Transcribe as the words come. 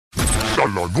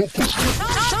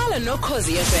Hlala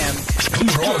noKhosi FM.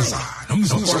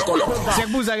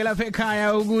 Sikubuza ke lapha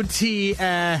ekhaya ukuthi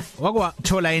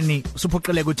wakwathola yini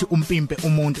usuphoqeleke ukuthi umpimpe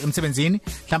umuntu emsebenzini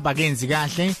mhlawumbe akenzi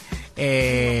kahle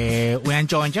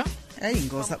uyantshontsha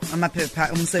ngosa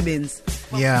amaphepha umsebenzi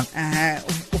yeah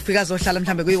ufika zohlala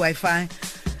mhlambe kwi-Wi-Fi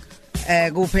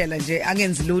kuphela nje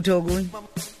angenzi lutho okunye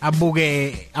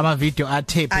abuke ama video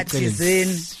athepe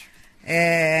eceleni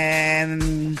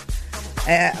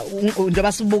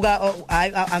njengoba sibuka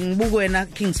angibuki wena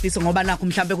King Sifiso ngoba nakho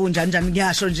mhlambe kunjani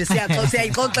kuyasho nje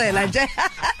siyayixoxela nje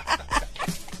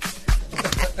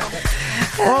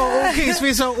King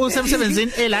Sifiso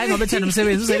usemsebenzini la ngoba ethanda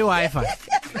umsebenzi uzele Wi-Fi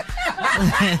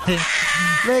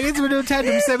Bengithi mina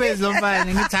uthanda umsebenzi lomfana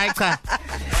ngithi hayi cha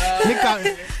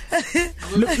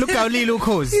Lugawulile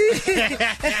uKhosi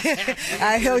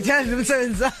uthanda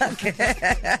umsebenzi wakhe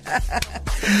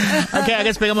Okay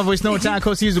ake sibheke ama voice note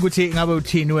akho sizwe ukuthi ngabe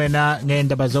uthini wena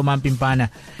ngendaba zoMampimpana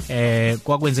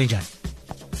kwakwenze njani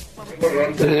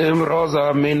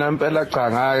Mroza mina impela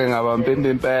cha ngake ngabampimpa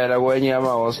impela kwenye ama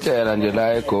hostela nje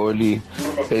la eGoli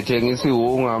ethengisa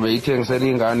ihunga beyithengisela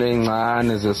ingane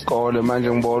ezincane zesikole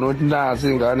manje ngibona ukuthi nazi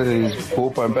ingane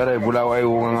zizibhubha impela ibulawa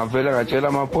ihunga ngavela ngatshela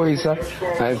amaphoyisa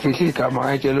ngayifihla igama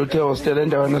ngayitshela ukuthi hostela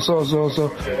endaweni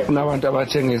so kunabantu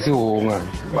abathengisa ihunga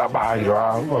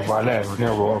babanjwa bavalelwa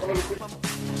ngiyabona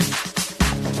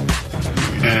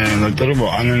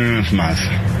ngothobo anonymous mas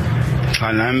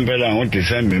Khana impela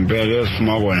ngoDisemba impela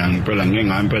esifuma kona impela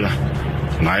ngingampela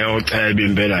ngayoceba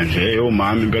impela nje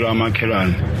umama impela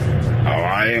wamakhelwane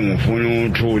awaye ngifuna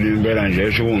uthuli impela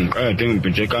nje shukungiqede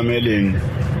ngibhije ekameleni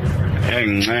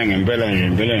engincenge impela nje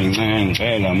impela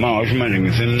ngicela manje manje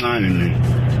ngisemncane mina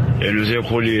yena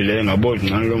usekhulile ngabona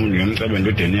ngcane lo muntu ngimcebe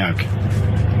ndodeni yakhe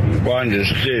kwanje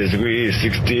sihlezi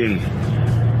kuyi16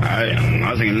 hayi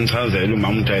ngaze ngimchazela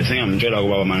umama ukuthi ayisengamtshela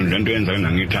kuba manje lento yenza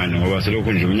ngangithanda ngoba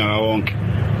selokhu nje unyaka wonke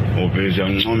ubheza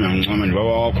ngicoma nje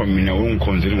baba wakho mina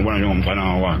ungikhonzile ngibona njengomfana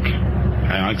wakhe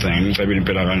hayi ngathi ngimcebile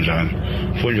impela kanjalo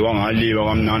futhi kwangaliba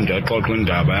kwamnandi axoxa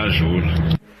indaba yazula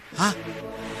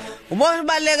ubona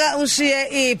baleka ushiye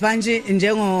ibhanji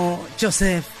njengo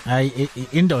Joseph hayi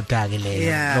indoda ke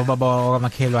leyo lo baba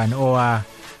wamakhelwane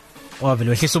owavele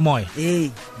wehlisa umoya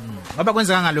ngoba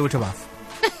kwenzeka ngalutho bafu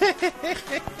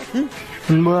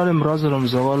Ngibona Mrozo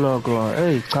lomzokoloko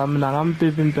cha mina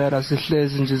ngampimpa impela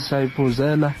sihlezi nje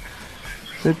sisayiphuzela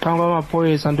siqhanga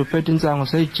amaphoyisa ndophethe insango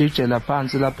seyijijela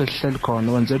phansi lapha esihleli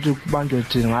khona wenze ukuthi kubanjwe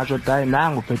thina ngasho hayi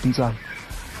nanga uphethe insango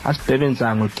asidele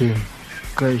insango thina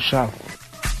qesha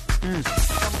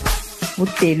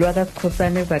Udelwa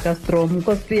kaSikhosana eZakastrom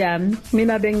Nkosi yami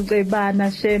mina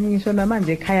bengicebana shem ngisho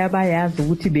namanje ekhaya bayazi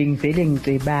ukuthi bengivele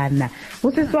ngicebana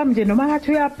usisi wami nje noma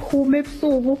ngathi uyaphuma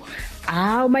ebusuku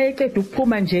uma eqeda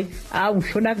ukuphuma nje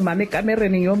ngishona kumama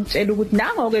ekamereni ngiyomtshela ukuthi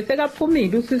nangoke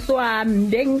sekaphumile usisi wami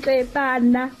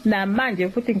bengicebana namanje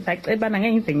futhi ngisacebana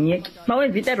ngeke ngize ngiyeke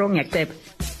mawenza into wrong ngiyaceba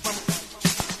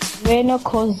wena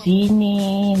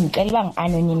Khosini ngicela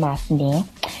ngi-anonymous ne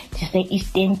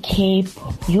Eastern Cape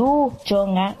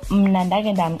jonga mina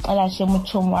ndake ndamcela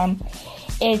shemuthomo wami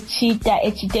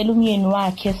echitela umyeni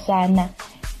wakhe sana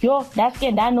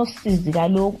daske ndanosizi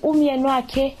kaloku umyeni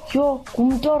wakhe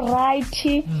kumuntu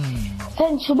right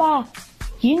senjuba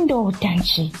yindoda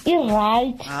nje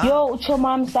right uchomo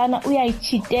wami sana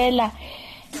uyayichitela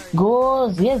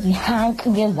ngozi ezihanqi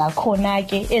ngezakhona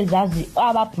ke ezazi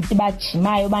ababhuti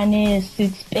bajimayo bane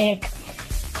six pack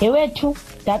yethu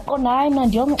ndaqona hayi mina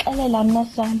ndiyomxelela mina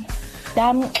sana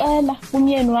ndamxela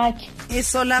umyeni wakhe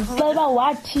ceba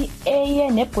wathi eye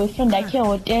neboyfriend yakhe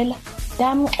ehotela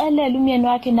ndamxelela umyeni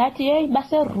wakhe ndathi hey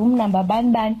base room number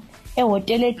bani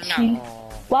ehotel ethile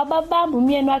wababamba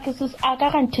umyeni wakhe sisi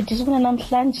akakandithethisa kuna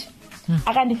namhlanje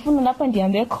akandifuna lapho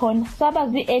ndihambe khona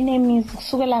sabazi enemies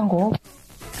kusukela ngoku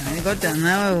hayi kodwa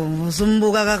nawe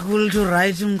usumbuka kakhulu to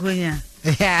right umkhonyana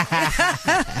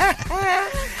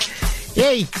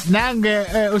Hey nange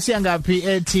usiyangaphi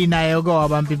ethi naye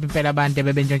okwabampimpela impela abantu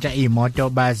bebentshontsha imoto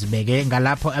bazibeke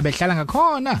ngalapho abehlala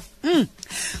ngakhona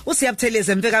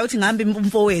Usiyabutheleze mfeka uthi ngihambe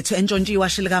umfowethu entshontshe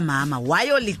iwashi lika mama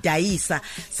wayolidayisa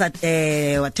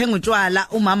wathenga utshwala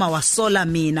umama wasola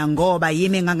mina ngoba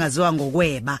yimi engangaziwa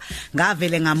ngokweba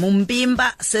ngavele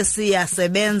ngamumpimpa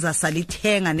sesiyasebenza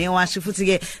salithenga newashi futhi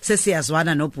ke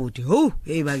sesiyazwana nobhuti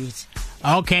hey bakithi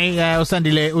Okay,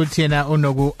 usandile uthina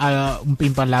unoku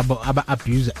umpimpa labo aba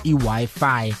abuse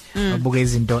iWi-Fi babuka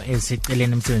izinto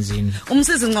eziceleni emsebenzini.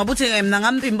 Umsizi ngcobo uthi mina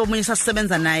ngampimpa omunye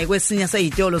sasebenza naye kwesinye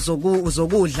seyitolo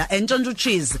zokudla entshontshu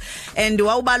cheese and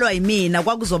wawubalwa yimina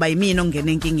kwakuzoba yimina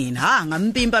ongena enkingeni. Ha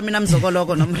ngampimpa mina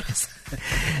mzokoloko nomresa.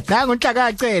 Nangu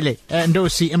nhlakacele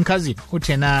ndosi emkhazini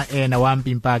uthena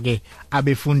nawampimpa ke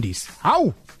abefundisi.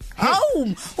 Hawu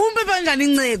umpimpa kanjani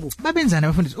incegu? Babenzana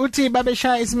abafundisi uthi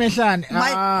babeshaya isimehlane.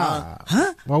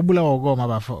 Wawubulawa ukoma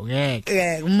bafo.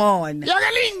 Ngeke. Umona.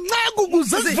 Yakela incegu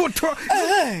kuzivutho.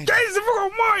 Ngizivuka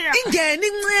umoya. Ingena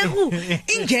incegu.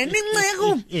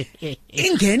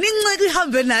 Ingena incegu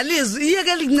ihambe nalizwi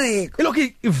iyekela incegu. Lokho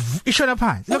ishona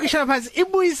phansi.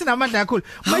 Ibuyisa namandla kakhulu.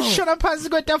 Mashona phansi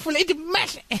kwetafula ithi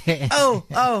mehle.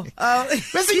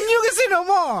 Bese inyuka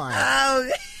isinomoya.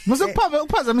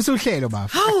 Ukuphazamisa uhlelo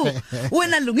bafu.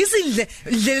 Wena lungisa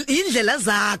indlela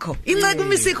zakho. Inceke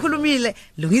uma isikhulumile,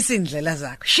 lungisa indlela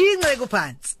zakho. Shiya inceke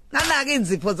phansi. Nanaka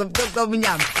inzipho zomcoco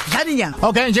omnyama. Dlani nyama.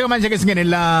 Okay, njengamanje ke singene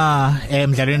la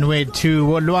emdlalweni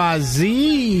wethu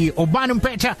wolwazi. Ubani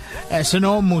umpetha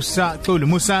sinomusa Xulu.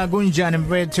 Musa kunjani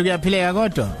mfethu kuyaphileka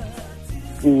kodwa?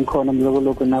 Khona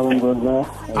mlokoloko nawe ngoza.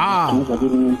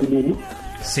 Ngizakini empilweni.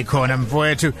 Sikhona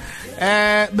mfowethu.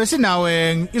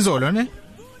 Besinawe izolo ne?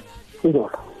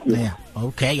 Izolo. Yeah.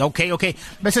 Okay.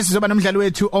 Bese sizoba nomdlalo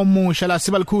wethu omusha la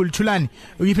sibalikhulu Thulani.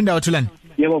 Ukuphi indawo Thulani?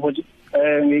 Yebo mfowethu.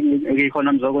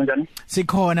 Ngikhona mzoko njani?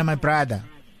 Sikhona my brother.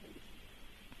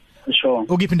 Sure.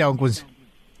 Ukuphi indawo Nkunzi?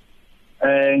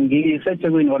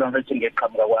 Ngisethekwini kodwa mfethu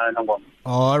ngiqhamuka kwaNongoma.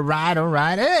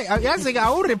 Alright. Hey, yazi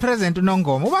ka u represent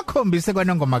uNongoma. Ubakhombise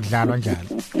kwaNongoma kudlalwa njalo.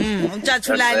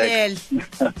 Utshathulalele.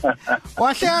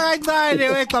 Wahleka kancane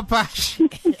wexaphashi.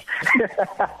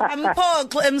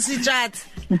 Amphoxo MC Chat.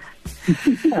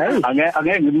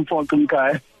 Angeke ngimfoxe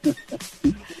umkhaya.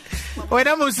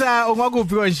 Wena Musa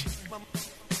ungakuphi konje?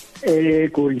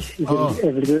 Goli.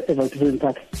 Everything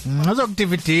part.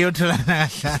 Ngizokudividi uthulana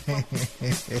kahle.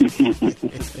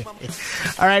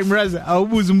 Alright mraza,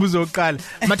 awubuza umbuzo wokuqala.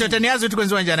 Madoda niyazi ukuthi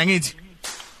kwenziwa njani angithi?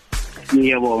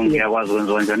 Yebo, ngiyakwazi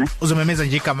kwenziwa njani. Uzomemeza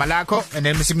nje igama lakho and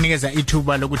then sikunikeza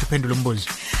ithuba lokuthi uphendule umbuzo.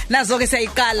 Nazo ke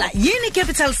siyayiqala. Yini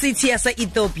capital city yase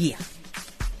Ethiopia?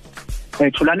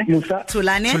 Thulani Musa.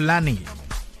 Thulani.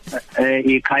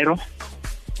 Cairo.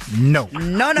 No.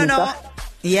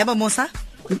 Yebo Musa.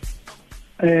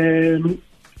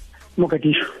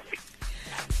 Mogadishu.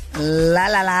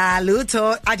 La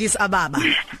Luto Addis Ababa.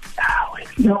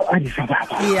 No, Addis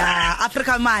Ababa. Yeah,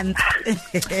 Africa man.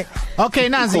 Okay,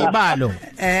 nazi ibalo.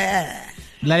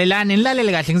 Lalelani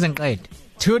nilalele kahle ngize ngiqede.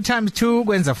 2 times 2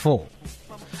 kwenza 4.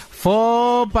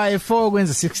 4 by 4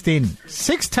 kwenza 16.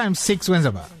 6 times 6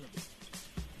 kwenza ba?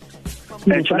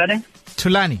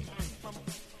 Thulani.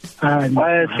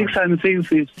 6 times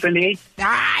 6 is 28.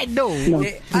 No.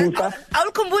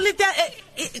 Awukhumbula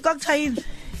kwakuthayini?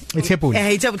 Ithebula.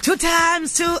 2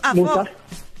 times 2 are 4.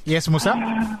 Yes, Musa.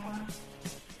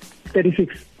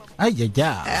 36.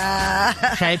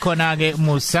 Shaya khona ke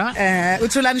Musa.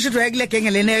 Uthulani should wayekule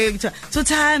genge lene ekuthiwa 2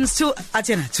 times 2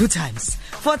 athena 2 times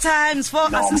 4 times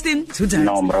 4 are 16 2 times.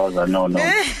 No brother, no.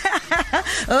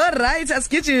 All right,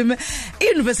 asigijime.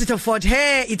 University of Fort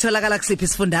Hare itholakala kusiphi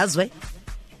isifundazwe?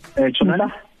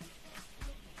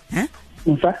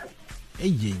 Musa.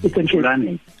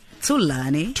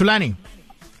 Thulani.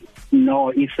 No,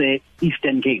 it's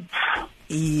Eastern Cape.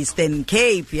 Eastern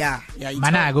Cape, yeah.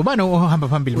 Mana kubani ohamba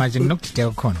phambili manje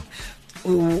nginokudideka khona.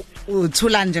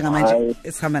 Uthulani njengamanje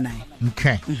esihamba naye.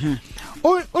 Okay.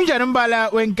 Unjani umbala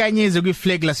wenkanyezi kwi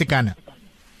flag laseGhana?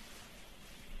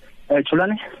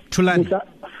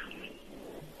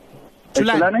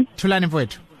 Thulani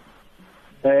mfowethu.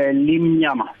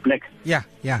 Limnyama black. Yeah.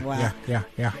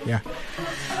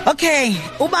 Okay,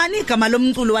 ubani igama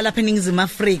lomculo walapha eNingizimu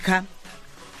Afrika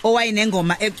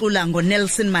owayinengoma ecula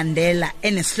ngoNelson Mandela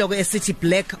enesihloko esithi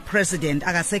Black President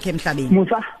akasekho emhlabeni?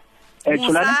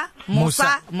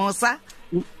 Musa.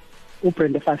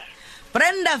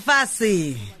 Brenda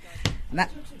Fassie.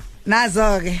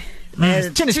 Nazo ke.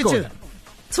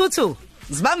 2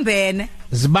 zibambene.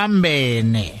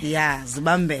 Yeah,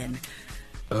 zibambene.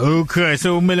 Okay,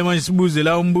 so umele manje sibuze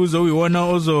la umbuzo uyiwona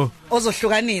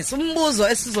ozohlukanisa umbuzo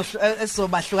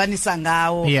esizobahlukanisa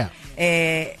ngawo.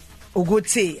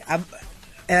 Ukuthi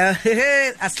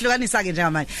asihlukanisa ke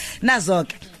njengamanje. Nazo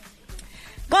ke.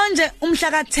 Konje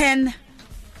umhla ka-10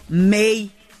 May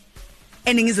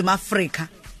eNingizimu Afrika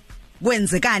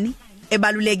kwenzekani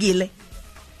ebalulekile?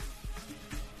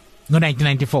 No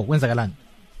 1994 kwenzakalani?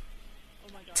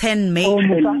 10 May.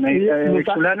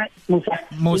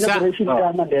 Musa.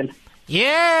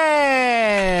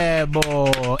 Yebo,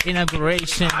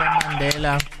 inauguration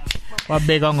kaMandela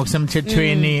wabeka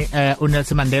ngokusemthethweni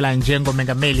uNelson Mandela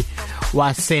njengomengameli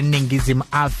waseNingizimu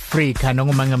Afrika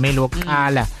nokumengameli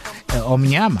wokuqala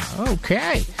omnyama.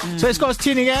 Okay. So isikole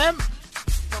sithini ke?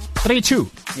 3-2.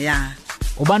 Yeah.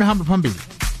 Ubani uhamba phambili?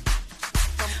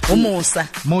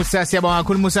 Musa siyabonga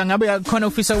kakhulu Musa, ngabe khona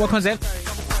ufisa ukwakhonzela?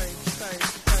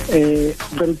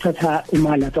 Ngicela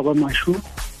imali lapha kwaMashu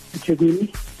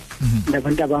eThekwini.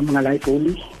 Nabantu abami ngala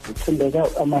eGoli, uthembeka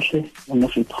amahle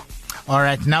uNofipho. All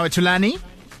right, now Thulani.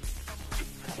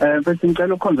 Bese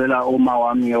ngicela ukukhonzela uma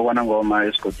wami yokwana ngoma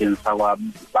esigodini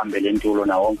sakwabambela intulo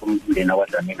na wonke umndeni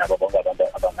akwadlamini ababonke abantu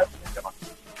abangasebenza.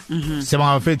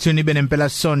 Siyabonga mfethu nibe nempela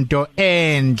sonto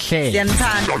enhle.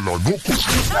 Siyanthanda.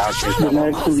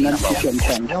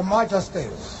 Your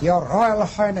Majesties, Your Royal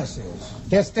Highnesses,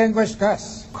 distinguished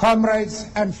guests, comrades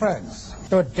and friends,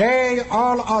 today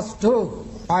all us do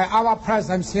by our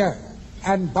presence here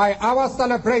and by our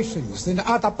celebrations in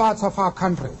other parts of our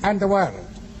country and the world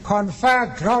confer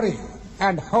glory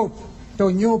and hope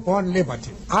to newborn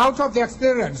liberty. Out of the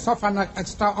experience of an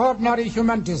extraordinary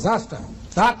human disaster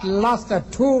that lasted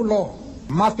too long,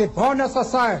 must be born a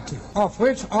society of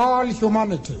which all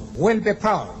humanity will be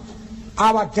proud.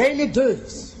 Our daily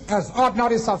deeds as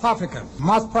ordinary South Africans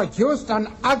must produce an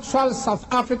actual South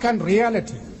African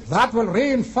reality that will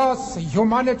reinforce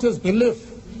humanity's belief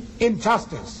in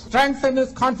justice, strengthen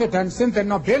its confidence in the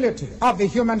nobility of the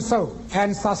human soul,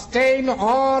 and sustain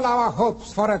all our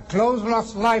hopes for a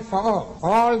closeless life for all.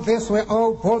 All this we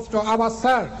owe both to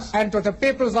ourselves and to the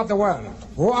peoples of the world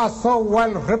who are so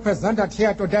well represented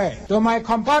here today. To my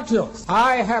compatriots,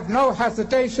 I have no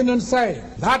hesitation in saying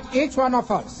that each one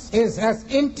of us is as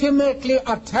intimately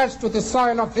attached to the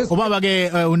soil of this. Ubaba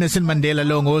ke uNelson Mandela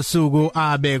lo ngosuku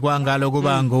abekwa ngalo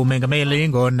kuba ngumengameli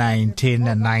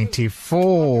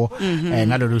ngo1994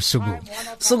 ngalolu suku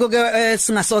ke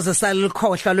singasoze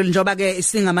salikhohlwa lo njoba ke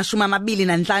singamashumi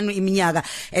 25 iminyaka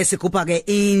esigubha ke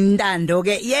intando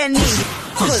ke yeningi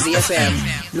Khosi FM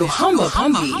lo hamba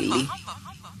phambili.